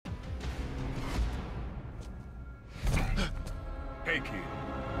Hey, kid.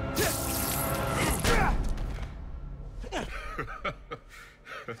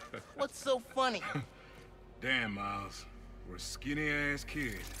 What's so funny? Damn, Miles. For a skinny-ass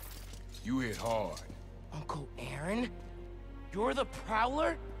kid, you hit hard. Uncle Aaron? You're the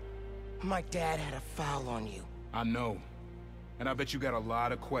Prowler? My dad had a foul on you. I know. And I bet you got a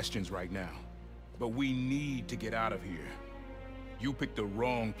lot of questions right now. But we need to get out of here. You picked the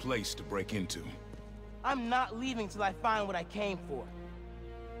wrong place to break into. I'm not leaving till I find what I came for.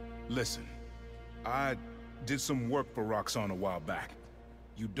 Listen, I did some work for Roxxan a while back.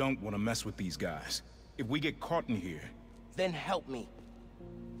 You don't want to mess with these guys. If we get caught in here... Then help me.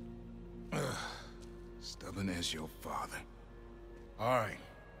 Stubborn as your father. All right,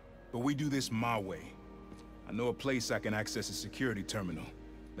 but we do this my way. I know a place I can access a security terminal.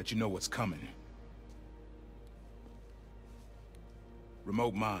 Let you know what's coming.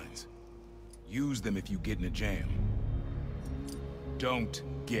 Remote mines. Use them if you get in a jam. Don't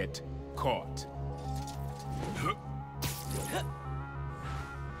get caught.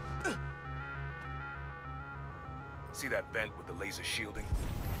 See that vent with the laser shielding?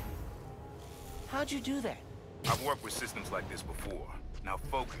 How'd you do that? I've worked with systems like this before. Now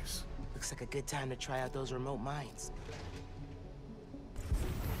focus. Looks like a good time to try out those remote mines.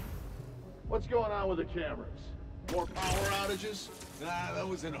 What's going on with the cameras? More power outages? Nah, that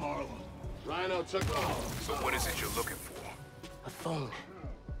was in Harlem. Rhino took off. So what is it you're looking for? A phone.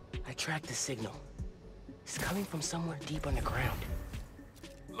 I tracked the signal. It's coming from somewhere deep underground.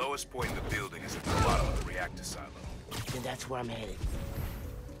 Lowest point in the building is at the bottom of the reactor silo. Then that's where I'm headed.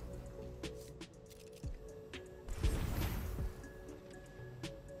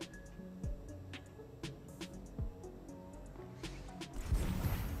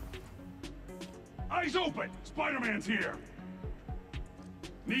 Eyes open! Spider-Man's here!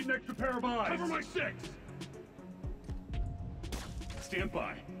 Need an extra pair of eyes! Cover my six! Stand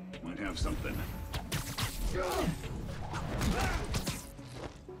by. Might have something.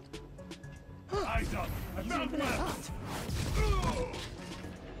 Eyes up! I found left!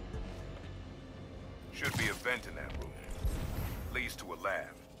 Should be a vent in that room. Leads to a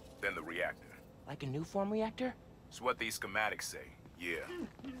lab, then the reactor. Like a new form reactor? It's what these schematics say, yeah.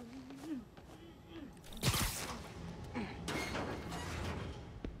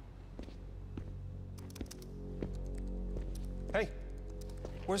 Hey,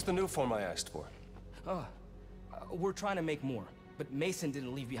 where's the new form I asked for? We're trying to make more, but Mason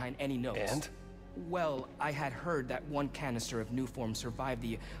didn't leave behind any notes. And? Well, I had heard that one canister of new form survived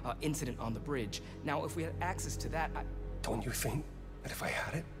the incident on the bridge. Now, if we had access to that, Don't you think that if I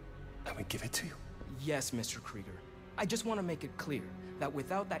had it, I would give it to you? Yes, Mr. Krieger. I just want to make it clear that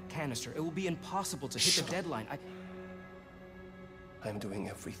without that canister, it will be impossible to hit the deadline. I'm doing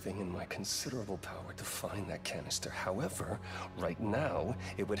everything in my considerable power to find that canister. However, right now,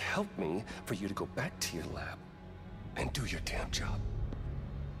 it would help me for you to go back to your lab and do your damn job.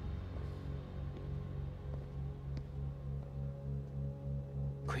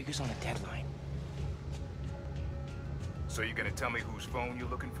 Krieger's on a deadline. So you gonna tell me whose phone you're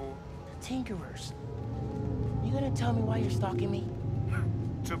looking for? Tinkerers. You gonna tell me why you're stalking me?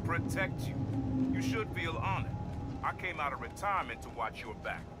 To protect you. You should feel honored. I came out of retirement to watch your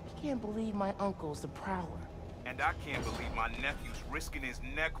back. I can't believe my uncle's the Prowler. And I can't believe my nephew's risking his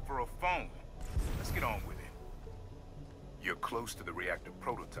neck for a phone. Let's get on with it. You're close to the reactor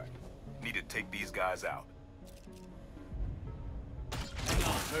prototype. Need to take these guys out. Hang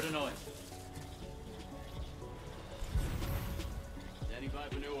on, heard a noise. Standing by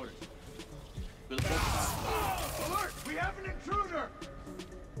for new orders. Alert! We have an intruder!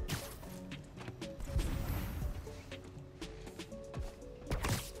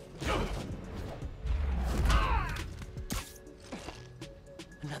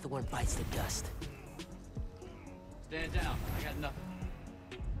 Another one bites the dust. Stand down. I got nothing.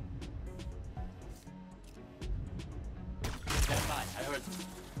 Stand by. I heard them.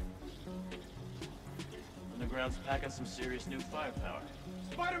 Underground's packing some serious new firepower.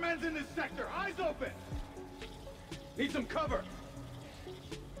 Spider-Man's in this sector! Eyes open! Need some cover!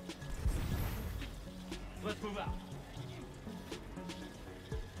 Let's move out.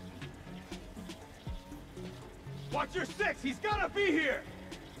 Watch your six! He's gotta be here!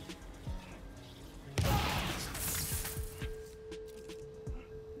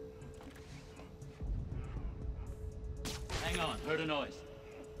 Hang on. Heard a noise.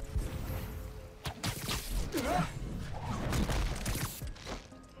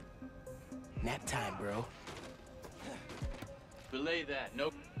 Nap time, bro. Belay that.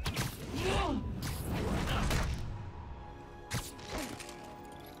 Nope.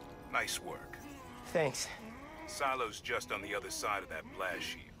 Nice work. Thanks. Silo's just on the other side of that blast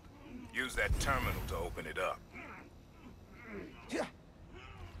shield. Use that terminal to open it up.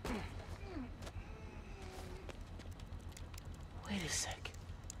 Wait a sec.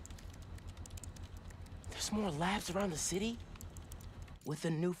 There's more labs around the city? With a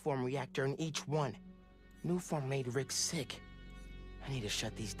new form reactor in each one. New form made Rick sick. I need to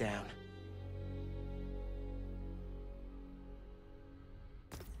shut these down.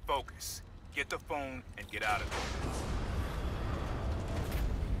 Focus. Get the phone and get out of there.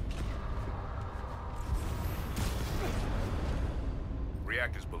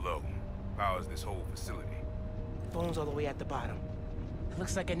 Reactors below. Powers this whole facility. Phone's all the way at the bottom. It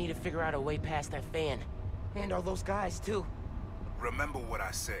looks like I need to figure out a way past that fan. And all those guys, too. Remember what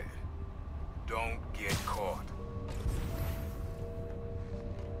I said. Don't get caught.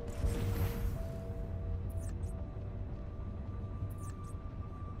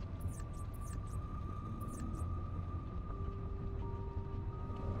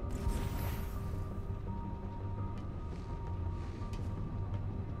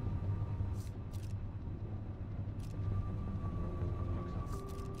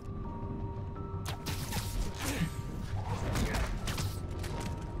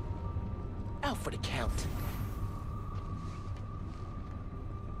 Out for the count.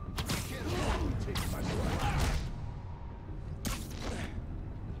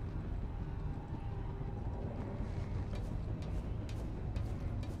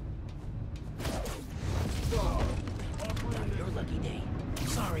 Your lucky day.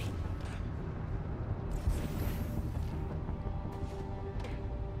 Sorry.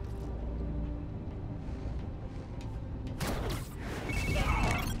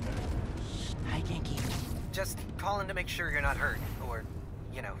 Hi, Genki. Just calling to make sure you're not hurt, or,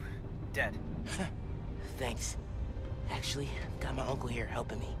 you know, dead. Thanks. Actually, got my uncle here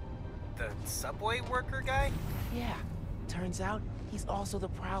helping me. The subway worker guy? Yeah, turns out he's also the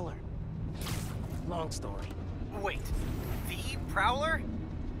Prowler. Long story. Wait, the Prowler?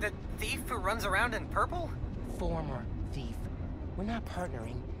 The thief who runs around in purple? Former thief. We're not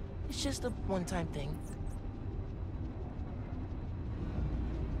partnering. It's just a one-time thing.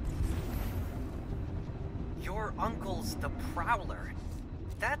 Your uncle's the Prowler.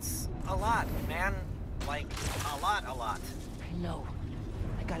 That's a lot, man. Like, a lot. I know.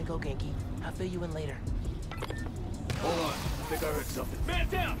 I gotta go, Genki. I'll fill you in later. Hold on. I think I heard something. Man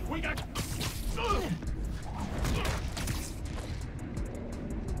down! We got...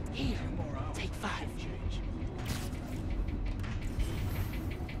 Here, take 5.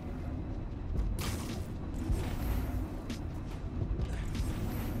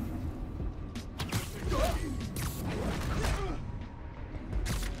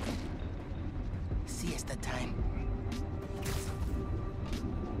 Siesta time.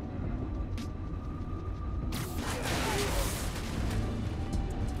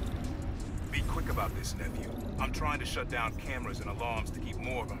 Be quick about this, nephew. I'm trying to shut down cameras and alarms to keep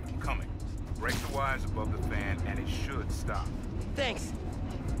more of them from coming. Break the wires above the fan and it should stop. Thanks.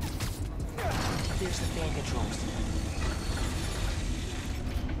 There's the fan controls.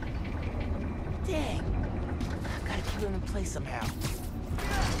 Dang. Gotta keep them in place somehow.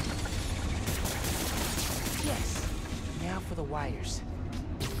 Yes. Now for the wires.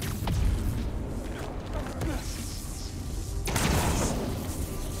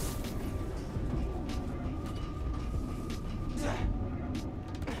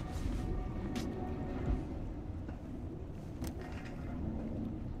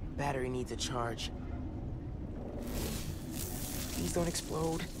 Battery needs a charge. Please don't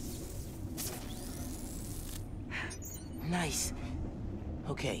explode. Nice.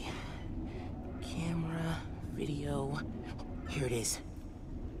 Okay. Camera, video. Here it is.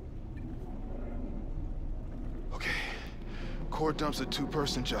 Okay. Core dump's a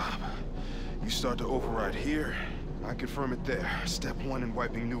 2-person job. You start to override here, I confirm it there. Step 1 in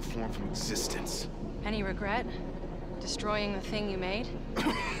wiping new form from existence. Any regret? Destroying the thing you made?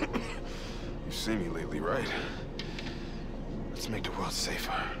 You've seen me lately, right? Let's make the world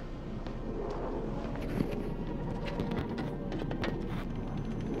safer.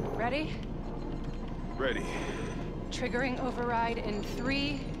 Ready? Ready. Triggering override in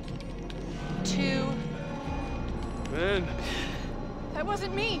 3, 2... Ben. That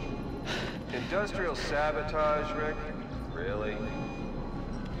wasn't me! Industrial sabotage, Rick? Really?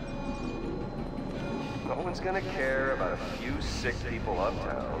 No one's gonna care about a few sick people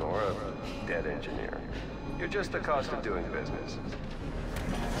uptown or a dead engineer. You're just the cost of doing business.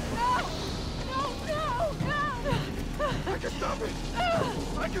 No! No, no, no! I can stop it!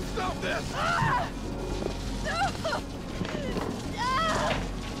 I can stop this! No! No!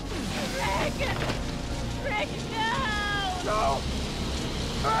 Rick! Rick! No!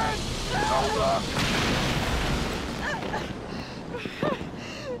 Burn! Don't look!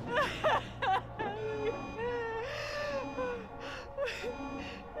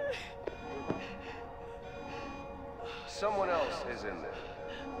 Someone else is in there.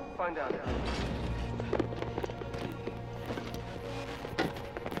 Find out.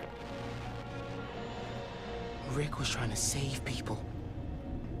 Rick was trying to save people.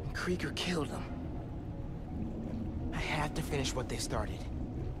 And Krieger killed him. I have to finish what they started.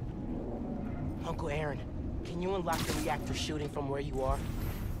 Uncle Aaron, can you unlock the reactor shooting from where you are?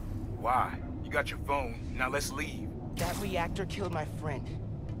 Why? You got your phone. Now let's leave. That reactor killed my friend.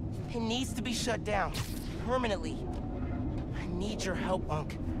 It needs to be shut down. Permanently. I need your help,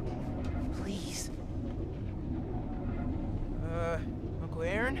 Unc. Please. Uncle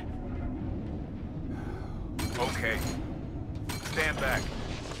Aaron? Okay. Stand back.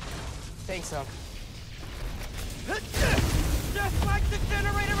 Thanks, Unc. Just like the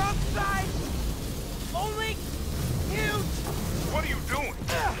generator outside! Only huge! What are you doing?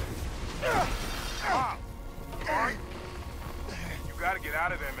 Mom! Alright? You gotta get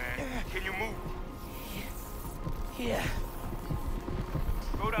out of there, man. Can you move? Yeah.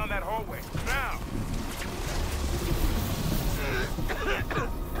 Go down that hallway. Now!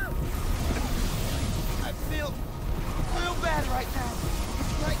 I feel real bad right now.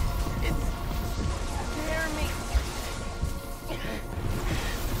 It's like it's tearing me.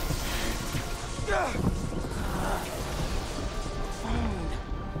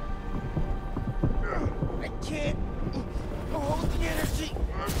 I can't hold the energy.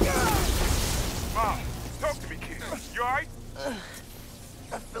 Mom, talk to me, kid. You alright?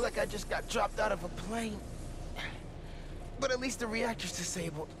 I feel like I just got dropped out of a plane. But at least the reactor's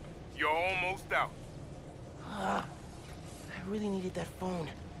disabled. You're almost out. I really needed that phone.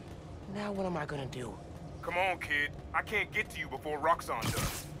 Now what am I gonna do? Come on, kid. I can't get to you before Roxxan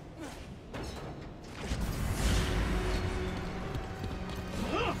does.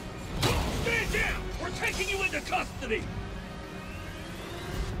 Stand down! We're taking you into custody!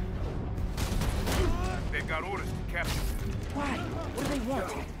 They've got orders to capture you. Why? What do they want?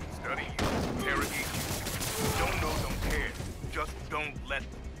 Study you, interrogate you. Don't know, don't care. Just don't let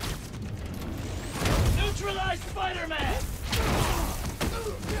them. Neutralize Spider-Man!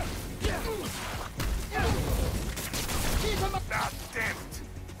 Ah, damn it.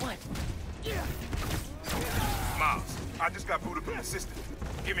 What? Miles, I just got booted from the system.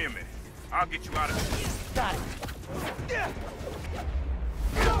 Give me a minute. I'll get you out of here. Got it.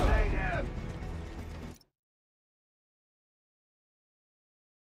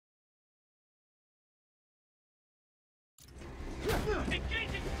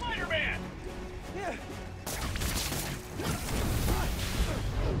 Engaging Spider-Man!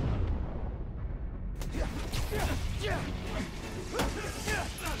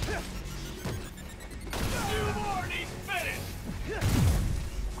 Two more and he's finished!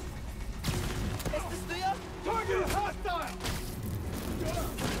 Target hostile!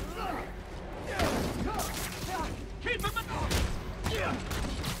 Keep him!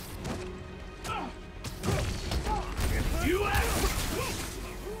 You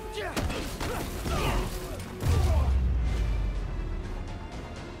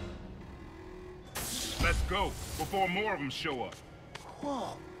Let's go, before more of them show up.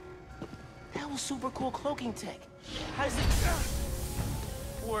 Whoa. That was super cool cloaking tech. How does it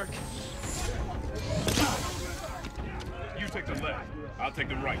work? You take the left. I'll take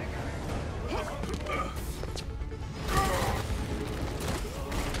the right.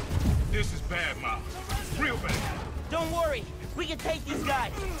 This is bad, Miles. Real bad. Don't worry. We can take these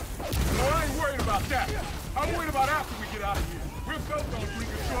guys. No, I ain't worried about that. I'm worried about after we get out of here. We're both on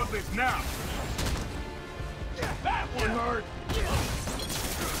freaking short list now. That one hurt.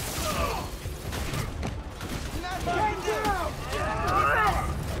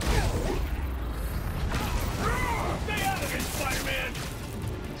 Stay out of it, Spider-Man!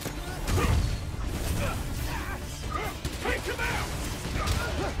 Take him out!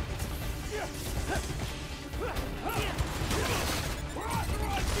 We're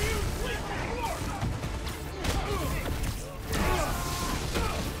authorized to use lethal force!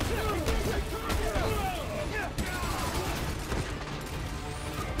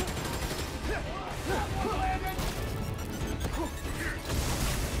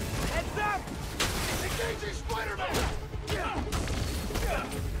 Heads up! Engaging Spider-Man!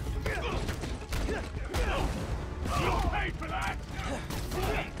 You'll pay for that!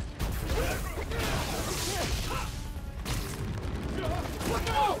 Look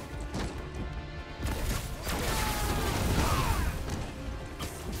out!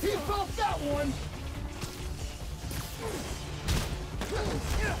 He felt that one!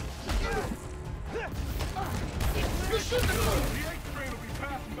 You shoot the gun! The 8th train will be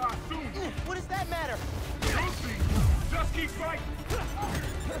passing by soon. What does that matter? You'll see. Just keep fighting.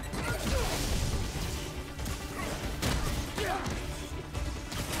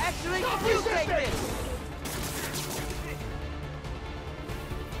 Actually, you take this!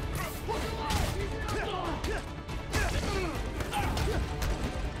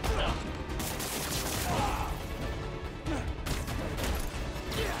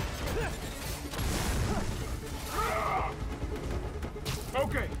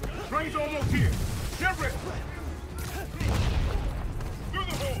 Okay, train's almost here. Get ready. Through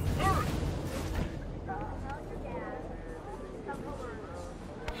the hole, hurry!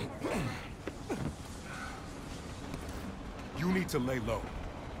 You need to lay low.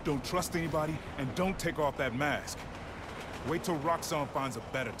 Don't trust anybody, and don't take off that mask. Wait till Roxxan finds a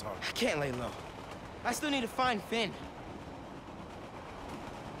better target. I can't lay low. I still need to find Finn.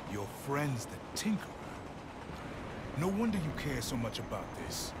 Your friend's the Tinkerer. No wonder you care so much about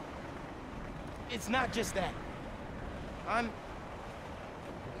this. It's not just that.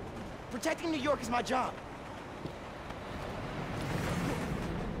 Protecting New York is my job.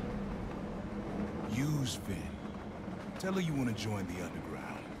 Use Finn. Tell her you want to join the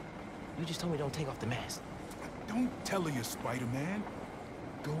underground. You just told me don't take off the mask. Don't tell her you're Spider-Man.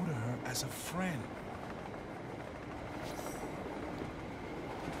 Go to her as a friend.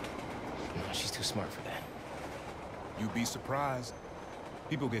 No, she's too smart for that. You'd be surprised.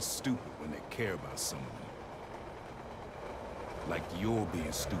 People get stupid when they care about someone. Like you're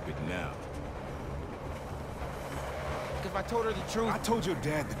being stupid now. If I told her the truth... I told your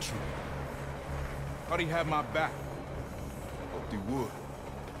dad the truth. Thought he'd have my back. Hoped he would.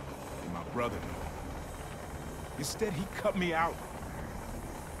 And my brother knew. Instead, he cut me out.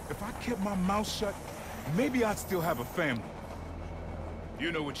 If I kept my mouth shut, maybe I'd still have a family.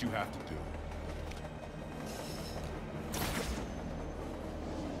 You know what you have to do.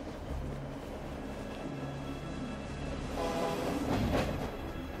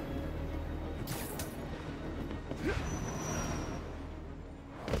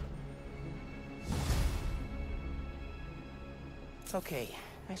 Okay,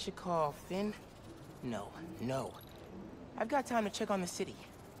 I should call Finn. No. I've got time to check on the city.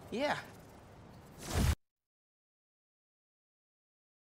 Yeah,